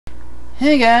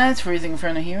Hey guys, Freezing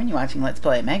Inferno here, and you're watching Let's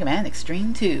Play Mega Man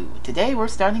Xtreme 2. Today we're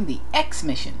starting the X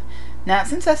mission. Now,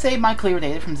 since I saved my clear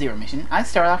data from Zero mission, I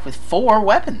start off with 4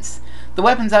 weapons. The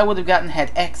weapons I would have gotten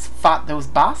had X fought those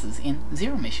bosses in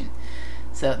Zero mission.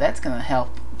 So that's going to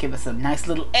help give us a nice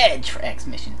little edge for X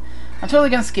mission. I'm totally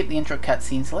going to skip the intro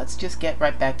cutscene, so let's just get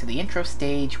right back to the intro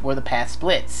stage where the path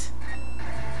splits.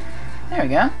 There we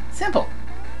go. Simple.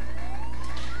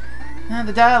 Now,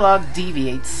 the dialogue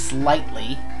deviates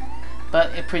slightly, but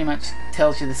it pretty much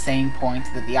tells you the same point,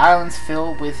 that the island's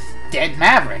filled with dead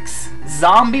Mavericks.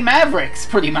 Zombie Mavericks,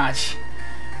 pretty much.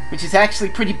 Which is actually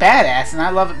pretty badass, and I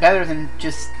love it better than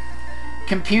just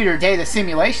computer data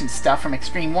simulation stuff from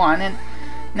Xtreme 1. And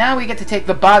now we get to take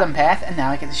the bottom path, and now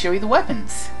I get to show you the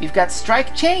weapons. We've got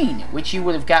Strike Chain, which you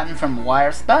would have gotten from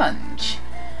Wire Sponge.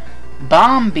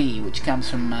 Bomb Bee, which comes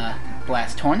from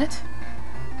Blast Hornet.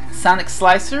 Sonic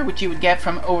Slicer, which you would get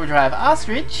from Overdrive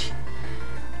Ostrich.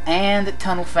 And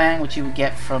Tunnel Fang, which you would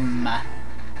get from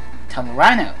Tunnel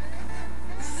Rhino.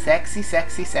 Sexy,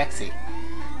 sexy, sexy.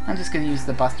 I'm just going to use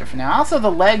the Buster for now. Also,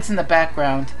 the legs in the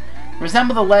background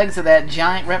resemble the legs of that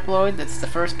giant Reploid that's the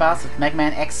first boss of Mega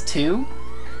Man X2.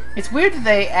 It's weird that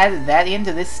they added that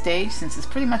into this stage, since it's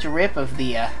pretty much a rip of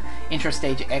the intro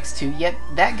stage of X2, yet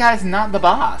that guy's not the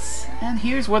boss. And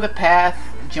here's where the path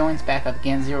joins back up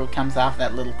again. Zero comes off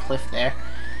that little cliff there.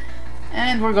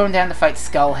 And we're going down to fight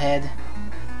Skullhead,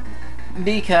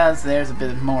 because there's a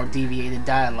bit of more deviated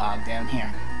dialogue down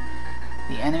here.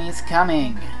 The enemy's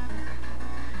coming.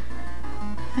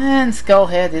 And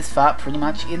Skullhead is fought pretty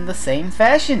much in the same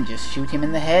fashion. Just shoot him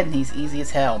in the head and he's easy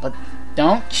as hell. But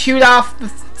don't shoot off the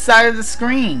side of the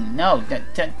screen. No,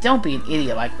 don't be an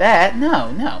idiot like that.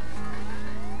 No, no.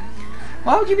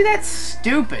 Why would you be that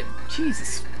stupid?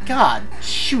 Jesus God,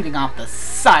 shooting off the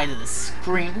side of the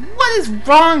screen. What is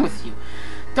wrong with you?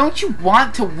 Don't you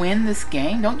want to win this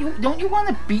game? Don't you want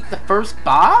to beat the first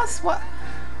boss? What?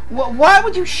 Why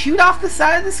would you shoot off the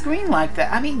side of the screen like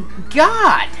that? I mean,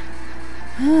 God.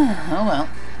 Oh well.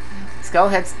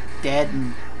 Skullhead's dead,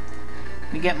 and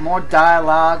we get more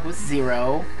dialogue with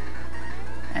Zero,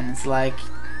 and it's like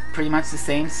pretty much the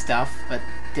same stuff but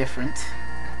different.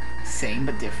 Same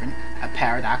but different. A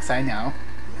paradox, I know.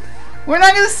 We're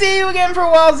not going to see you again for a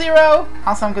while, Zero!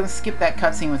 Also, I'm going to skip that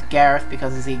cutscene with Gareth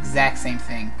because it's the exact same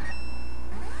thing.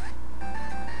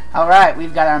 Alright,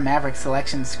 we've got our Maverick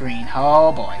selection screen.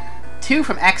 Oh boy. 2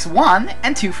 from X1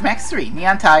 and 2 from X3.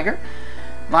 Neon Tiger,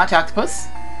 Launch Octopus,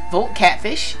 Volt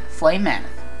Catfish, Flame Mammoth.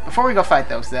 Before we go fight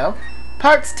those, though,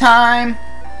 parts time!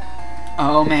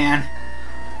 Oh man.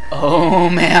 Oh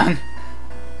man.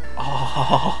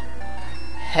 Oh.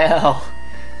 Hell.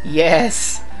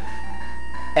 Yes.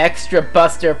 Extra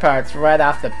Buster parts right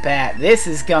off the bat. This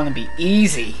is gonna be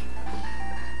easy.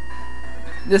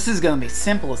 This is gonna be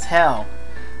simple as hell.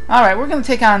 Alright, we're gonna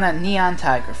take on that Neon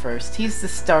Tiger first. He's the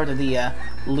start of the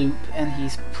loop, and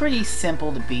he's pretty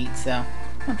simple to beat, so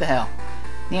what the hell.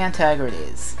 Neon Tiger it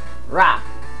is. Rah!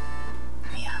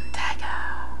 Neon Tiger.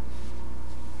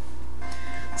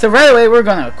 So right away we're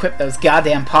gonna equip those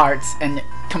goddamn parts and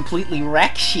completely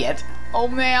wreck shit. Oh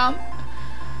man.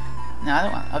 No, I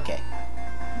don't want. Okay.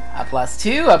 A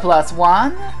 +2, a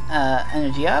 +1,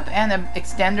 energy up, and an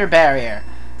extender barrier.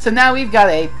 So now we've got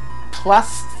a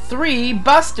 +3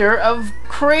 Buster of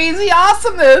crazy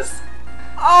awesomeness.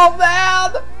 Oh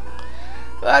man,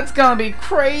 that's gonna be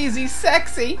crazy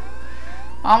sexy.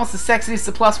 Almost as sexy as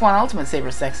the +1 Ultimate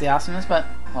Saber sexy awesomeness, but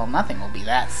well, nothing will be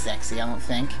that sexy, I don't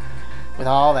think. With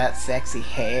all that sexy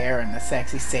hair and the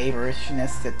sexy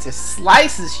saberishness that just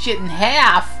slices shit in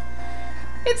half.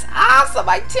 It's awesome,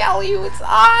 I tell you, it's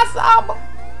awesome!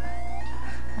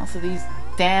 Also, these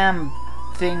damn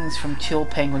things from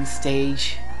Penguin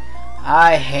stage.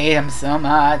 I hate them so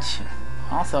much.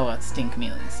 Also, a Stink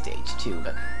Chameleon stage, too,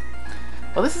 but...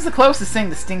 well, this is the closest thing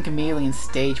to Stink Chameleon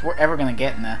stage we're ever gonna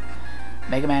get in a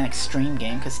Mega Man Xtreme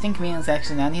game, because Stink Chameleon's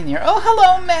actually not in here. Oh,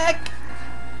 hello, mech!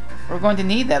 We're going to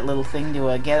need that little thing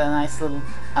to get a nice little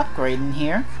upgrade in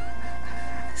here.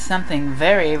 Something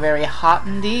very, very hot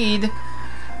indeed.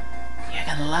 You're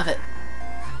gonna love it.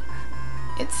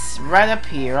 It's right up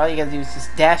here. All you gotta do is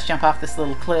just dash jump off this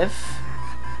little cliff.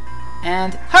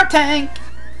 And Heart Tank!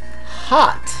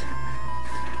 Hot!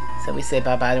 So we say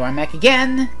bye-bye to our mech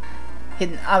again. Hit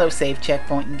an autosave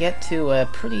checkpoint and get to a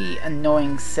pretty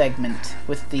annoying segment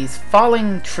with these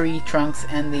falling tree trunks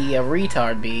and the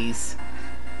retard bees.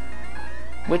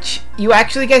 Which you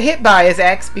actually get hit by as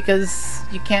X because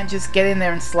you can't just get in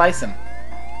there and slice them.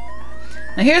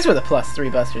 Now here's where the +3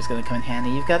 Buster is going to come in handy.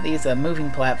 You've got these moving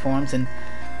platforms and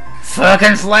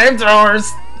fucking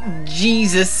flamethrowers.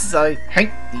 Jesus, I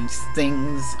hate these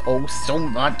things oh so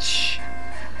much.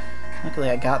 Luckily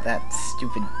I got that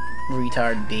stupid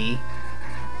retard bee.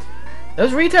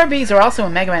 Those retard bees are also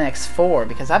in Mega Man X4,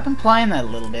 because I've been playing that a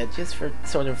little bit, just for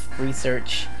sort of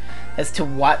research as to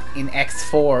what in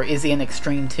X4 is in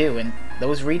Xtreme 2, and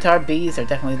those retard bees are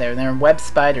definitely there. They're in Web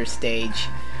Spider stage,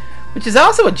 which is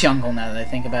also a jungle now that I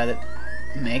think about it.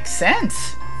 Makes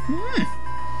sense.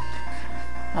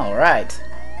 Alright.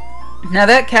 Now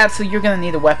that capsule, you're going to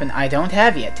need a weapon I don't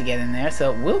have yet to get in there,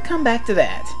 so we'll come back to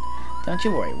that. Don't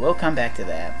you worry, we'll come back to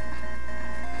that.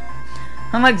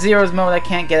 Unlike Zero's mode, I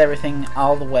can't get everything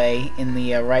all the way in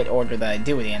the right order that I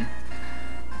do it in.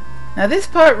 Now this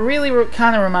part really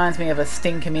kind of reminds me of a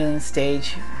Sting Chameleon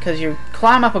stage, because you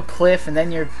climb up a cliff and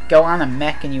then you go on a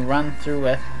mech and you run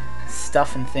through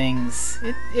stuff and things.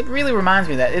 It really reminds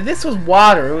me of that. If this was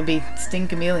water, it would be Sting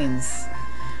Chameleon's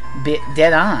bit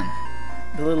dead on.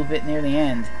 A little bit near the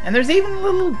end. And there's even a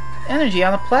little energy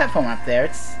on the platform up there.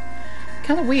 It's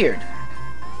kind of weird.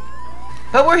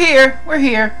 But we're here. We're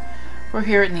here. We're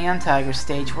here at Neon Tiger's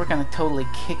stage. We're going to totally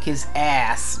kick his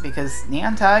ass, because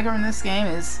Neon Tiger in this game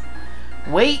is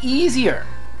way easier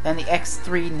than the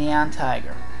X3 Neon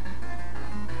Tiger.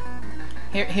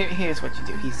 Here's what you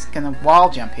do. He's going to wall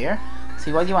jump here.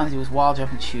 See, what you want to do is wall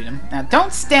jump and shoot him. Now,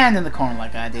 don't stand in the corner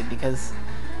like I did, because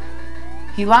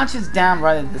he launches down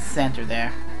right at the center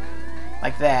there.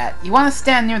 Like that. You want to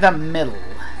stand near the middle,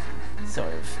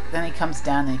 sort of. Then he comes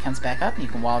down and he comes back up, and you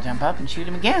can wall jump up and shoot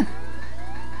him again.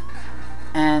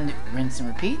 And rinse and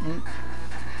repeat, and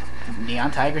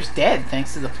Neon Tiger's dead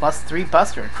thanks to the +3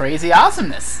 Buster. Crazy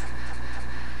awesomeness!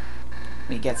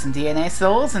 We get some DNA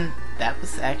souls, and that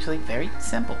was actually very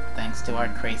simple thanks to our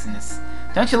craziness.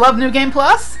 Don't you love New Game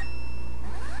Plus?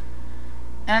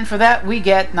 And for that we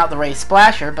get, not the Ray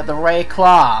Splasher, but the Ray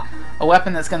Claw. A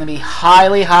weapon that's going to be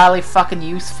highly, highly fucking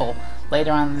useful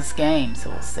later on in this game. So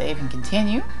we'll save and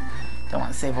continue. Don't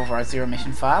want to save over our Zero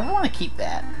mission file. I want to keep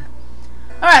that.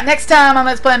 Alright, next time on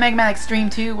Let's Play Mega Man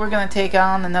Xtreme 2, we're going to take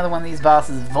on another one of these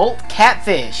bosses, Volt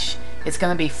Catfish. It's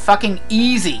going to be fucking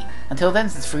easy. Until then,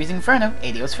 this is Freezing Inferno.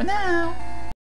 Adios for now.